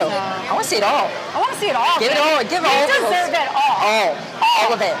want to see it all. I want to see it all. Give it all. Give all. You deserve it all.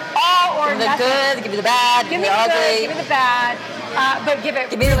 All of it. All or give me the nothing. good, give me the bad, Give me the the ugly. good, give me the bad, but give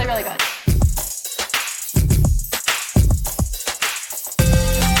it really, really good.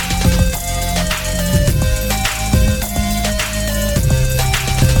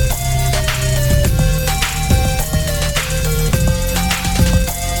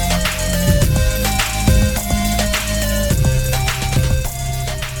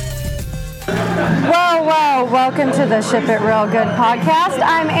 Welcome to the Ship It Real Good podcast.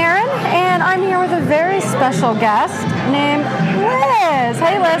 I'm Erin, and I'm here with a very special guest named Liz.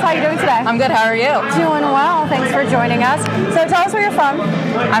 Hey Liz, how are you doing today? I'm good, how are you? Doing well, thanks for joining us. So tell us where you're from.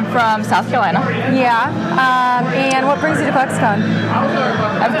 I'm from South Carolina. Yeah, and what brings you to Clexicon?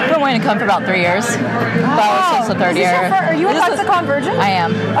 I've been waiting to come for about 3 years. About since the third year. Are you a Clexicon virgin? I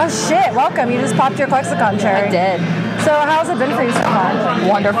am. Oh shit, welcome. You just popped your Clexicon cherry. I did. So how's it been for you so far?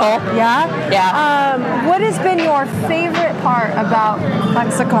 Wonderful. Yeah? Yeah. What has been your favorite part about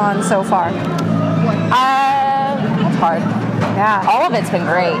Clexicon so far? That's hard. Yeah. All of it's been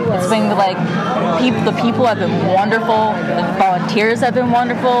great. It's been like, the people have been wonderful. The volunteers have been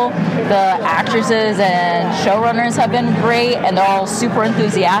wonderful. The actresses and showrunners have been great, and they're all super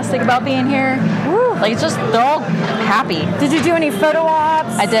enthusiastic about being here. Woo. Like, it's just, they're all happy. Did you do any photo ops?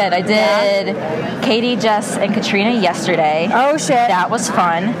 I did. Katie, Jess, and Katrina yesterday. Oh, shit. That was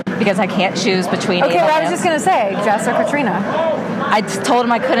fun, because I can't choose between Okay, Ava well, I was and- just going to say, Jess or Katrina. I told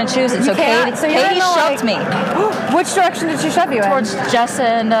him I couldn't choose it, so can't? Katie shoved me. Which direction did she shove you Towards in? Jess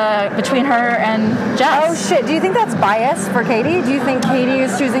and, between her and Jess. Oh, shit. Do you think that's bias for Katie? Do you think Katie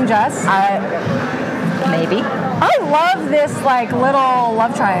is choosing Jess? Maybe. I love this, like, little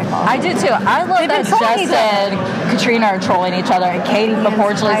love triangle. I do too. I love They've been that trolling Jess and Katrina are trolling each other, and Katie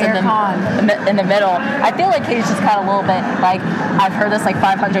unfortunately is in the middle. I feel like Katie's just kind of a little bit like, I've heard this like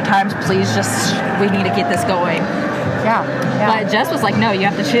 500 times. Please, we need to get this going. Yeah. But Jess was like, no, you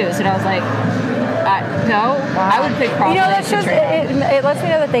have to choose, and I was like, no. I would pick probably that shows, it lets me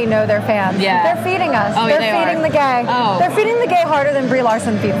know that they know their fans. Yeah. They're feeding us. Oh, they're they feeding are. the gay. Oh. They're feeding the gay harder than Brie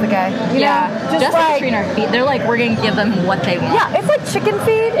Larson feeds the gay. You know? Just Jess like, and Katrina, they're like, we're going to give them what they want. yeah, it's like chicken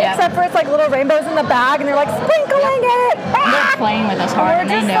feed, except for it's like little rainbows in the bag, and they're like sprinkling it. They're playing with us hard, We're and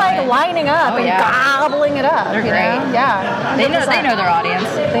they just know like it. lining up and gobbling it up. They're you great. know? Yeah. They know their audience.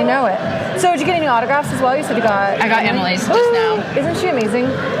 They know it. So did you get any autographs as well? You said you got... I got Emily's just now. Isn't she amazing?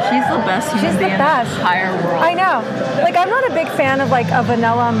 She's the best human being in the entire world. I know. Like, I'm not a big fan of like a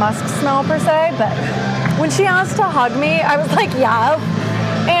vanilla musk smell per se, but when she asked to hug me, I was like, yeah.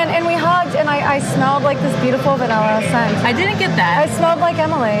 And we hugged, and I smelled like this beautiful vanilla scent. I didn't get I that. smelled like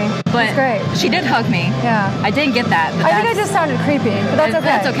Emily. But it's great. she did hug me. Yeah. I didn't get that. But I think I just sounded creepy, but that's okay.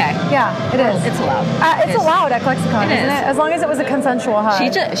 That's okay. Yeah, it is. It's allowed. It's allowed at Clexicon, It isn't is. it? As long as it was a consensual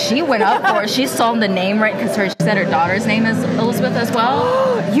hug. She went up for it. She saw the name right because she said her daughter's name is Elizabeth as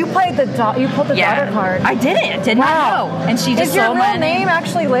well. You played you pulled the daughter card. I did not know. And she just Is your saw real my name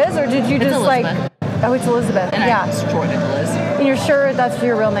actually Liz, or did you It's just Elizabeth. like? Oh, it's Elizabeth. And yeah. I shortened it to Liz. And you're sure that's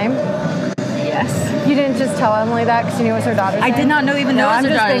your real name? Yes. You didn't just tell Emily that because you knew it was her daughter's name? I did not know even No, know it I'm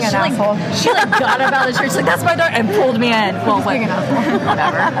was her just daughter. being an She asshole. she got up out of the church like, that's my daughter, and pulled me in. Well, being an asshole.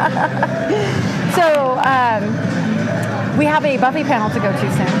 whatever. So, we have a Buffy panel to go to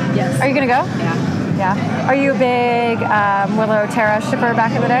soon. Yes. Are you going to go? Yeah. Yeah. Are you a big Willow Tara shipper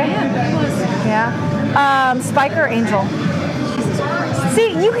back in the day? Yeah. Spike or Angel? See,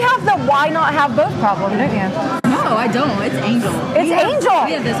 you have the why not have both problem, don't you? No, I don't. It's Angel. It's Angel.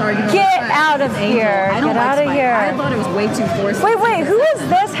 We have this argument. Get all the time. out of It's Angel. here. I don't Get like out of Spike. here. I thought it was way too forced. Wait, who is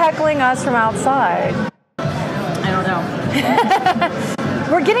this heckling us from outside? I don't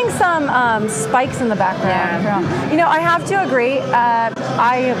know. We're getting some spikes in the background. Yeah. You know, I have to agree.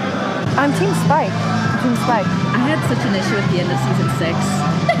 I'm Team Spike. Team Spike. I had such an issue at the end of season 6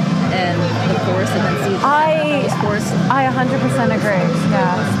 and the force, and then season 7 was forced. I 100% agree.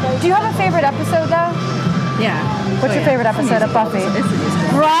 Yeah. Do you have a favorite episode though? Yeah. What's your favorite episode of Buffy? It's a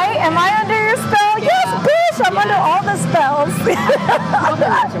musical. Right? Am I under your spell? Yes, bitch! I'm under all the spells. Probably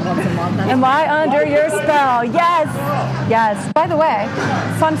watch it once a month. Am I under your spell? Yes. Yes. By the way,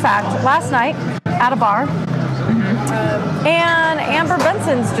 fun fact, last night at a bar, and Amber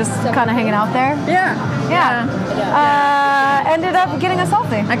Benson's just kind of hanging out there. Yeah. Ended up getting a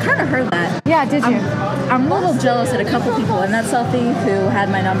selfie. I kind of heard that. Yeah, did you? I'm a little jealous at a couple people in that selfie who had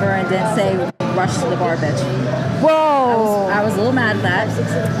my number and didn't say rush to the bar, bitch. Whoa. I was a little mad at that.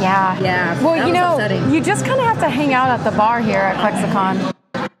 Yeah. Yeah. Well, that you was know, upsetting. you just kind of have to hang out at the bar here at Clexicon.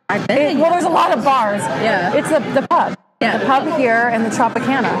 I've been. Well, there's a lot of bars. Yeah. It's the pub. Yeah. The pub here and the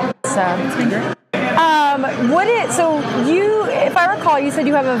Tropicana. So It's been great. If I recall, you said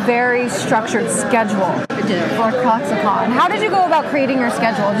you have a very structured schedule for ClexaCon. How did you go about creating your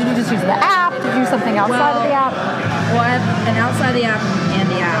schedule? Did you just use the app? Did you do something outside of the app? Well, I have an outside the app and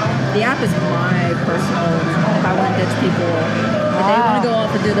the app. The app is my personal, if I want to ditch people, if they want to go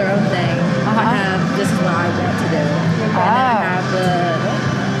off and do their own thing, I have, this is what I want to do. And then I have the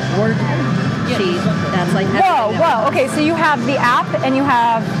work sheet that's like Whoa. Okay, so you have the app and you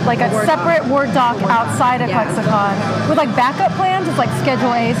have like a separate Word doc outside of ClexaCon with like backup plans. It's like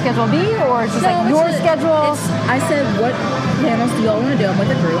schedule A, schedule B, or it's just like your schedule. I said, what panels do y'all want to do? I'm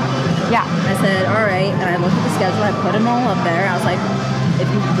with a group. Yeah. I said, all right, and I looked at the schedule. I put them all up there. I was like, if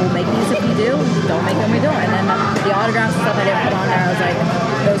you will make these, if you do, don't make them, we don't. And then the autographs and stuff I didn't put on there. I was like,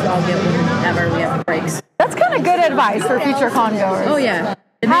 those I'll get whenever we have breaks. That's kind of good advice for future con goers. Oh yeah.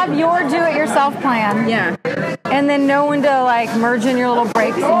 Have your do-it-yourself plan. Yeah. And then know when to like merge in your little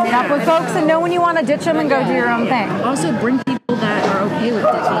breaks and meet up with folks, and know when you want to ditch them and go do your own thing. Also bring people that are okay with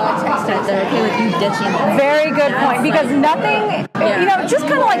ditching, that they're okay with you ditching. Very good point, because nothing, just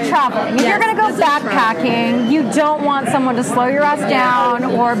kind of like traveling. If you're going to go backpacking, you don't want someone to slow your ass down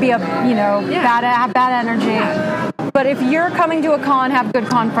or be have bad energy. But if you're coming to a con, have good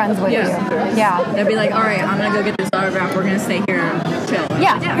con friends with you. Yeah. They'll be like, all right, I'm going to go get this autograph. We're going to stay here and chill.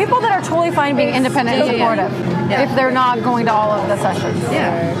 Yeah. People that are totally fine being independent and supportive if they're not going to all of the sessions.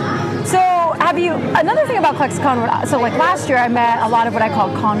 Yeah. So another thing about ClexaCon, so like last year I met a lot of what I call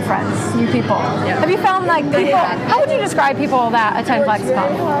con friends, new people. Yeah. Have you found like people, how would you describe people that attend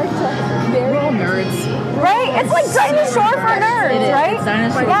ClexaCon? We're all nerds. Right? It's like dinosaur for nerds, right? It's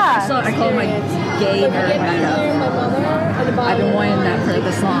dinosaur. Yeah. I call it my gay nerd meetup. I've been wanting that for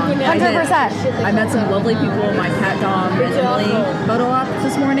this long. 100%. I met some lovely people in my Pat, Dom, and Emily photo op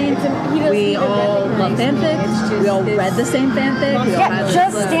this morning. We all love fanfic. We all read the same fanfic.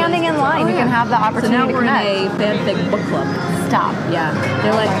 Just standing in line, you can have the opportunity to connect. So now we're in a fanfic book club. Stop. Yeah.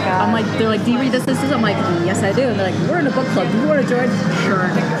 They're like, they're like, do you read this? I'm like, yes, I do. And they're like, we're in a book club. Do you want to join? Sure.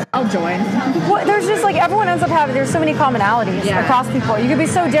 I'll join. Well, there's just like everyone ends up having, there's so many commonalities across people. You could be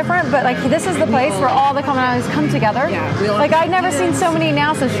so different, but like this is the place where all the commonalities come together. Yeah. Like I've never seen so many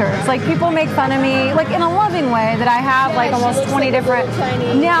NASA shirts. Like people make fun of me, like in a loving way, that I have like almost 20 different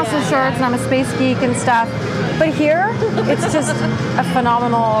NASA shirts and I'm a space geek and stuff. But here, it's just a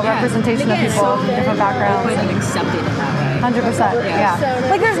phenomenal representation of people from different backgrounds. And accepted in that way. 100%. Yeah.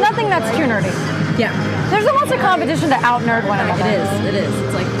 Like there's nothing that's too nerdy. Yeah. There's almost a competition to out-nerd one another. It is.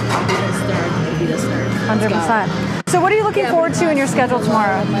 It's like, I'll be this nerd, be this nerd. 100%. So what are you looking forward to in your schedule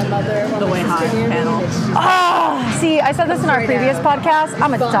tomorrow? The Way High panel. Oh, see, I said this in our previous podcast.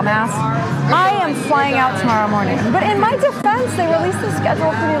 I'm a dumbass. I am flying out tomorrow morning. But in my defense, they released the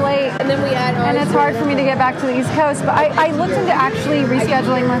schedule pretty late. And it's hard for me to get back to the East Coast. But I looked into actually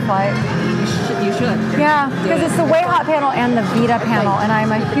rescheduling my flight. You should. Yeah, because it's the Way Hot panel and the Vita panel, and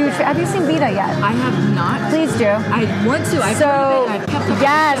I'm a huge fan. Have you seen Vita yet? I have not. Please do. I want to.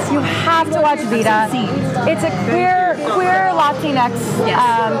 Yes, you have to watch Vita. It's a queer Latinx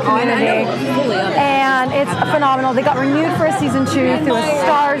community, and it's phenomenal. They got renewed for a season 2 through a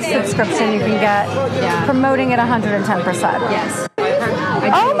Starz subscription you can get, promoting it 110%. Yes.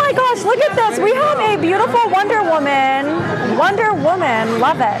 Oh my gosh, look at this. We have a beautiful Wonder Woman. Wonder Woman,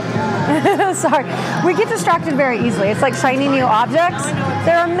 love it. Sorry. We get distracted very easily. It's like shiny new objects.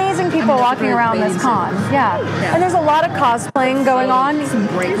 There are amazing people walking around this con. Yeah. And there's a lot of cosplaying going on,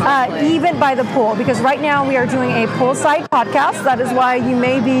 even by the pool, because right now we are doing a poolside podcast. That is why you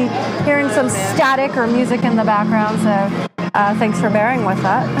may be hearing some static or music in the background. So thanks for bearing with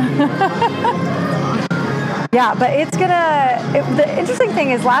that. Yeah, but the interesting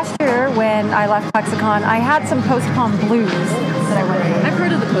thing is last year when I left ClexaCon, I had some post-con blues that I went through. I've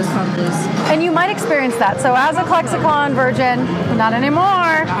heard of the post-con blues. And you might experience that. So as a ClexaCon virgin, not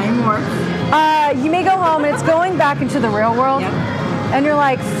anymore. Not anymore. You may go home and it's going back into the real world. Yep. And you're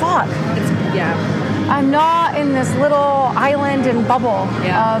like, fuck. I'm not in this little island and bubble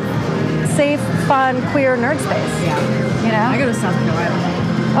of safe, fun, queer nerd space. Yeah. You know? I go to South Carolina.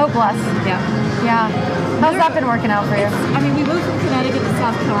 Oh, bless. Yeah. How's that been working out for you? I mean, we moved from Connecticut to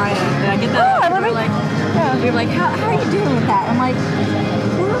South Carolina, and I get that. We were like, how are you doing with that? I'm like,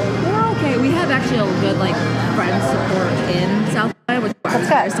 we're okay. We have actually a good friend support in South Carolina, which I was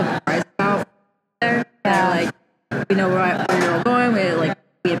very surprised about. There, like, we know where you're all going. We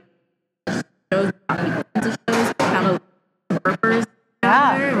have shows, people into shows, kind of surfers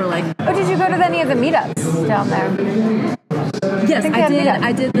down there. We're like, oh, did you go to any of the meetups down there? Yes,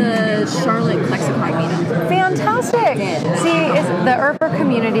 I did the Charlotte ClexaCon meetup. Fantastic. See, the Erper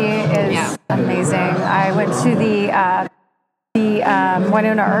community is amazing. I went to the the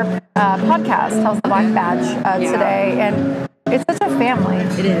Winona Earp podcast, Tells the Black Badge, today, and it's such a family.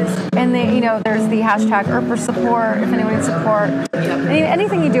 It is. And there's the hashtag Earper support, if anyone needs support.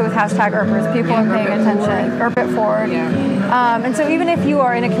 Anything you do with hashtag Earpers, people are paying attention. Earp it forward. Yeah. And so even if you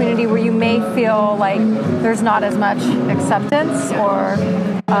are in a community where you may feel like there's not as much acceptance, or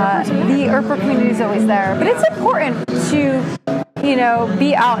the Earper community is always there. But it's important to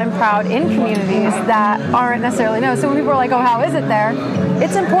be out and proud in communities that aren't necessarily known. So when people are like, oh, how is it there?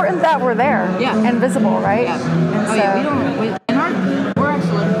 It's important that we're there and visible, right? Yeah. And we're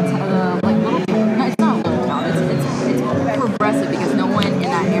actually little town. No, it's not a little town. It's progressive because no one in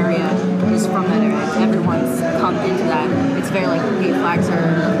that area is from that area. Everyone's come into that. It's very gay flags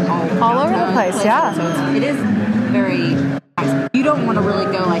are all over the place. Yeah. So it is very nice. You don't want to really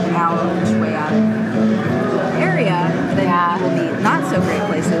go an hour each way out area, then you will be not so great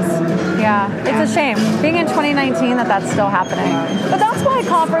places. Yeah, it's a shame. Being in 2019 that's still happening. But that's why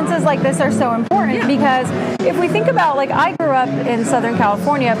conferences like this are so important, because if we think about, I grew up in Southern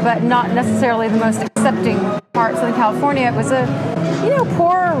California, but not necessarily the most accepting part of Southern California. It was a,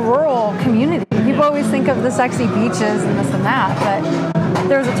 poor rural community. People always think of the sexy beaches and this and that, but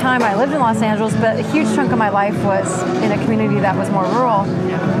there was a time I lived in Los Angeles, but a huge chunk of my life was in a community that was more rural,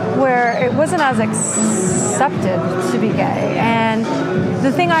 where it wasn't as accepted to be gay. And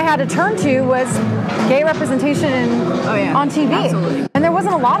the thing I had to turn to was gay representation on TV. Absolutely. And there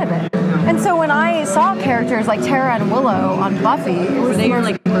wasn't a lot of it. And so when I saw characters like Tara and Willow on Buffy, it was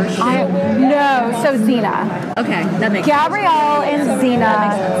first show? No, so Xena. Okay, that makes Gabrielle sense. and Xena.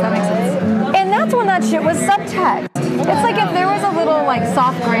 That makes sense. And that's when that shit was subtext. It's like if there was a little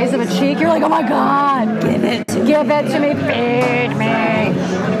soft graze of a cheek, you're like, oh my God, give it to me, feed me.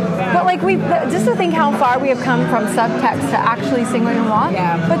 But just to think how far we have come from subtext to actually sing what we want.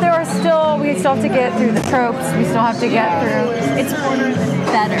 Yeah. But we still have to get through the tropes. We still have to get through. It's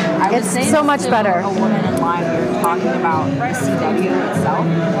better. I would say so much better. A woman in line, we were talking about the CW itself.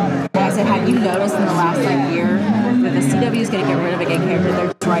 And I said, have you noticed in the last year that the CW is going to get rid of a gay character? They're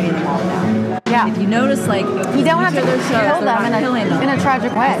just writing them off now. Yeah. If you notice, you don't have to kill them in a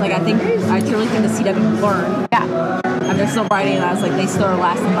tragic way. I truly think the CW learned. Yeah. And they're still writing, and I was they still are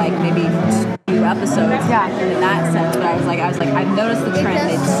lasting maybe 2 episodes. Yeah. In that sense, but I was I've noticed the trend.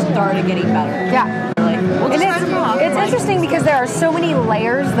 They started getting better. Yeah. We'll and it's interesting because there are so many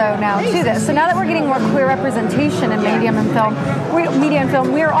layers though now to this. So now that we're getting more queer representation in media and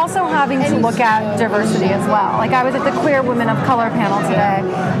film, we are also having to look at diversity as well. I was at the Queer Women of Color panel today,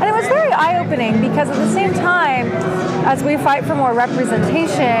 and it was very eye-opening because at the same time as we fight for more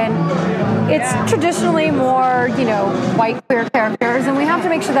representation, it's traditionally more, white queer characters, and we have to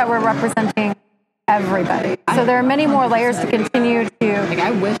make sure that we're representing everybody. So there are many more layers to continue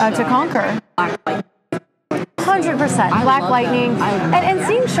to conquer. 100%. Black Lightning. And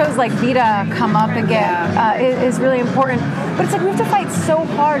seeing shows like Vita come up again is really important. But it's we have to fight so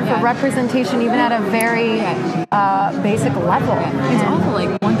hard for representation, even at a very basic level. It's awful,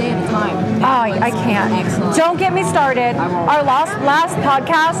 one day at a time. I can't. Excellent. Don't get me started. Our last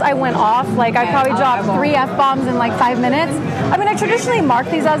podcast, I went off. I probably dropped 3 F-bombs in 5 minutes. I traditionally mark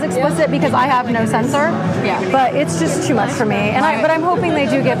these as explicit because I have no censor. Yeah. But it's just too much for me. But I'm hoping they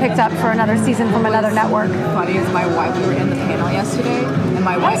do get picked up for another season from another network. Funny is my wife, we were in the panel yesterday, and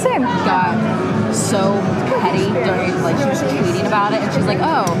my wife got so petty during, she was tweeting about it, and she's like,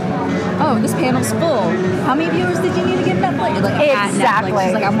 oh, this panel's full. How many viewers did you need to get Netflix? Exactly.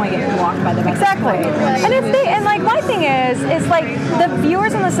 She's like, I'm going to get blocked by them. Exactly. And my thing is the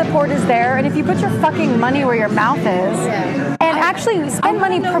viewers and the support is there, and if you put your fucking money where your mouth is, and actually spend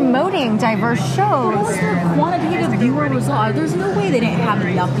money promoting diverse shows. What's the quantitative viewer result? There's no way they didn't have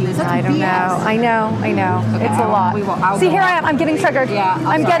enough views. That's I don't BS. know. I know. Okay, it's a lot. See, here I am. I'm getting triggered. Yeah,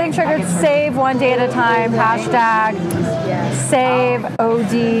 I'm getting triggered. Save one day at a time. Hashtag save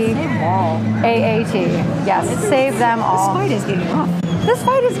OD AAT. Yes, save them all. This fight is getting rough. This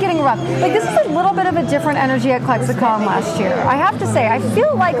fight is getting rough. This is a little bit of a different energy at Klexicon last year. I have to say, I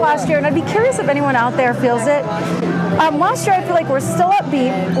feel like last year, and I'd be curious if anyone out there feels it. Last year, I feel like we're still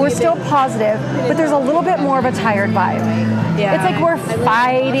upbeat, we're still positive, but there's a little bit more of a tired vibe. Yeah. It's we're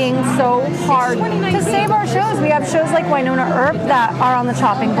fighting so hard to save our shows. We have shows like Winona Earp that are on the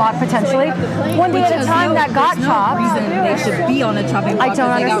chopping block potentially. One day at a time that got chopped. They should be on the chopping block. I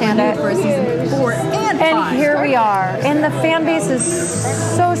don't understand it. For season 4 and 5. And here we are, and the fan base is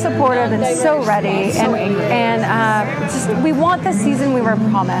so supportive and so ready, and just we want the season we were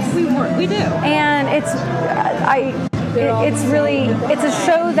promised. We do. And it's it's a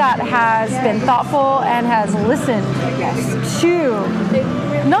show that has been thoughtful and has listened to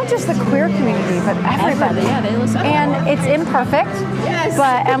not just the queer community, but everybody. Yeah, they listen. And it's imperfect,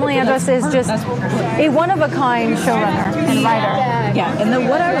 but Emily Andros is just a one-of-a-kind showrunner and writer. Yeah, and then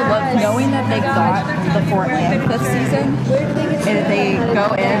what I would love, knowing that they got the 4th and 5th season, and if they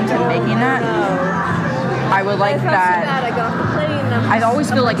go into making that, I would like that. I always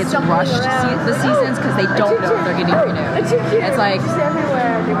feel like it's rushed the seasons because they don't know if they're getting renewed. It's like,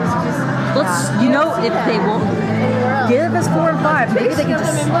 if they will give us 4 and 5, maybe they can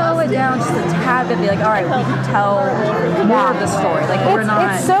just slow it down just a tad bit. Be like, all right, we can tell more of the story. Like we're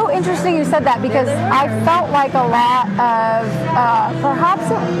not. It's so interesting you said that because I felt like a lot of perhaps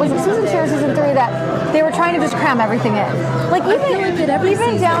it was season 2 or season 3 that they were trying to just cram everything in. Like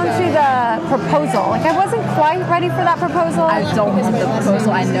even down to the proposal. Like I wasn't quite ready for that proposal. I don't want the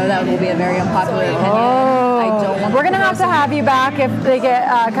proposal. I know that will be a very unpopular opinion. I don't want. We're gonna have to have you back if they get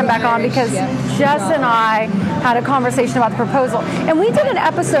come back on because Jess and I had a conversation about the proposal, and we did an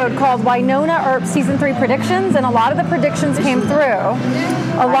episode called Wynonna Earp season 3 predictions, and a lot of the predictions came through.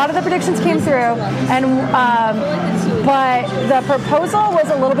 But the proposal was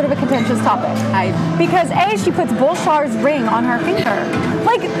a little bit of a contentious topic. Because A, she puts Bulshar's ring on her finger.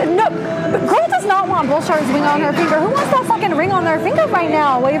 Like, no, girl does not want Bulshar's ring on her finger. Who wants that fucking ring on their finger right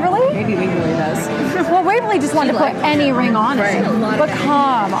now, Waverly? Maybe Waverly does. Well, Waverly just wanted to put any ring on it. But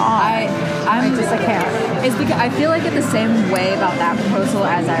come on. I can't. It's because I feel like it's the same way about that proposal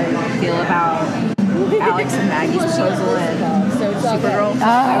as I feel about Alex and Maggie's proposal in Supergirl.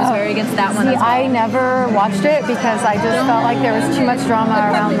 I was very against that one as well. I never watched it because I just felt like there was too much drama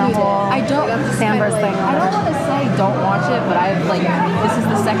around the whole Danvers thing. I don't want to say don't watch it, but this is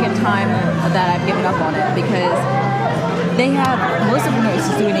the second time that I've given up on it because they have Melissa Benoist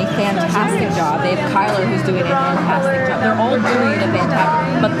who's doing a fantastic job. They have Kyler who's doing a fantastic job. They're all doing a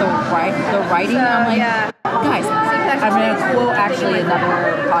fantastic, but the writing, I'm like, guys, I'm going to quote actually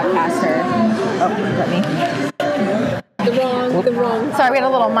another podcaster. Oh, let me. The wrong. Sorry, we had a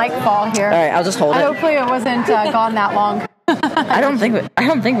little mic fall here. All right, I'll just hold it. Hopefully it wasn't gone that long. I don't think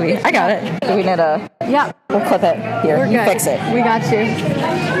we. I got it. Do we need a? Yeah. We'll clip it here. We're You good. fix it. We got you.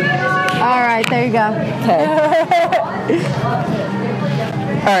 All right, there you go. Okay.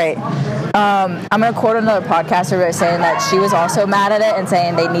 All right. I'm going to quote another podcaster by saying that she was also mad at it and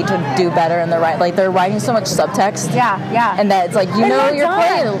saying they need to do better in the like they're writing so much subtext. Yeah. And that it's like you're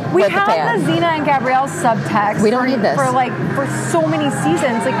playing we with the fan. have the Xena and Gabrielle subtext. We don't need this for so many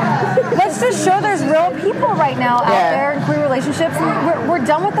seasons. Like, let's just show there's real people right now out there in queer relationships. And we're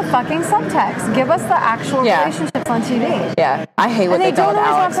done with the fucking subtext. Give us the actual relationships on TV. Yeah, I hate what they call it. And they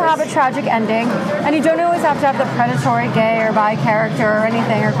don't always have to have a tragic ending, and you don't always have to have the predatory gay or bi character or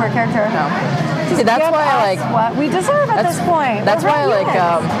anything or queer character. No. See, that's why I like what we deserve at this point. That's why I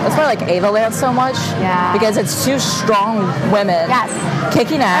like Ava Land so much. Yeah. Because it's two strong women. Yes.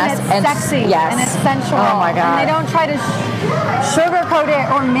 Kicking ass and it's sexy. Yes. And it's sensual. Oh my god. And they don't try to sugarcoat it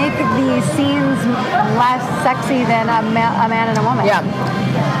or make the scenes less sexy than a man and a woman. Yeah.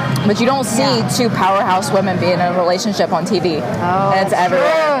 But you don't see two powerhouse women being in a relationship on TV. Oh, and it's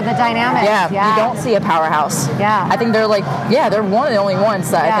everywhere. True. The dynamic. Yeah, you don't see a powerhouse. Yeah. I think they're they're one of the only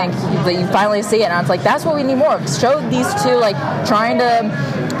ones that I think that you finally see it. And it's like, that's what we need more of. Show these two, trying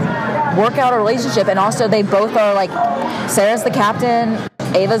to work out a relationship. And also, they both are, Sarah's the captain,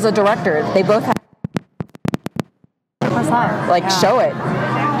 Ava's the director. They both have, show it.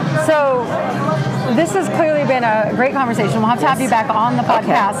 So, this has clearly been a great conversation. We'll have to have you back on the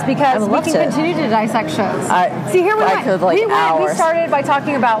podcast because we can continue to dissect shows. See, here we went. We started by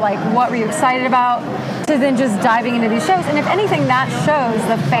talking about what were you excited about, to then just diving into these shows. And if anything, that shows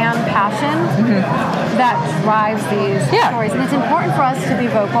the fan passion that drives these stories. And it's important for us to be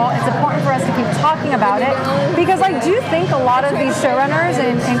vocal. It's important for us to keep talking about it because I do think a lot of these showrunners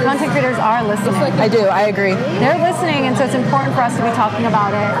and content creators are listening. I do. I agree. They're listening, and so it's important for us to be talking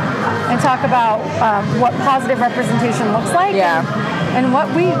about it and talk about what positive representation looks like and what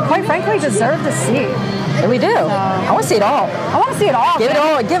we, quite frankly, deserve to see. We do. I want to see it all. I want to see it all. Give it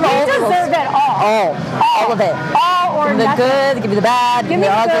all. Give all. We deserve it all. All of it. All or give me the good, give me the bad, give me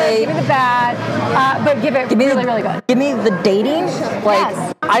the ugly. Give me the bad, but give it really, really good. Give me the dating.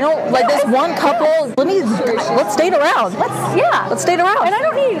 I don't this one couple. Let's date around. Let's date around. And I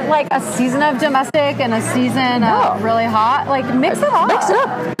don't need a season of domestic and a season of really hot. Mix it up. Mix it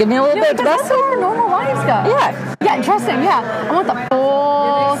up. Give me a little bit of domestic. That's how our normal lives go. Yeah, dressing. Yeah, I want the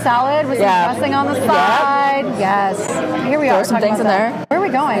full salad with some dressing on the side. Yes. Here we are. Throw some things in there. Where are we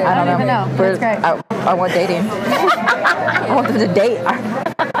going? I don't even know. That's great. I want dating. I want them to date.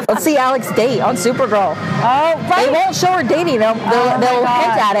 Let's see Alex date on Supergirl. Oh, right. They won't show her dating. They'll hint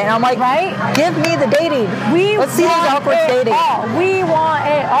at it. And I'm like, right? Give me the dating. Let's see these awkward dating. All. We want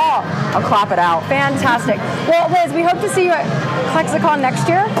it all. I'll clap it out. Fantastic. Well, Liz, we hope to see you at Plexicon next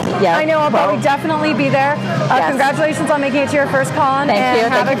year. Yeah. I know I'll probably definitely be there. Yes. Congratulations on making it to your first con. Thank you.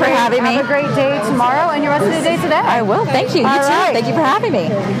 Thank you for having me. Have a great day tomorrow and your rest of the day today. I will. Thank you. You too. Thank you for having me.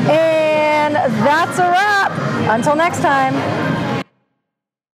 And that's a wrap. Until next time.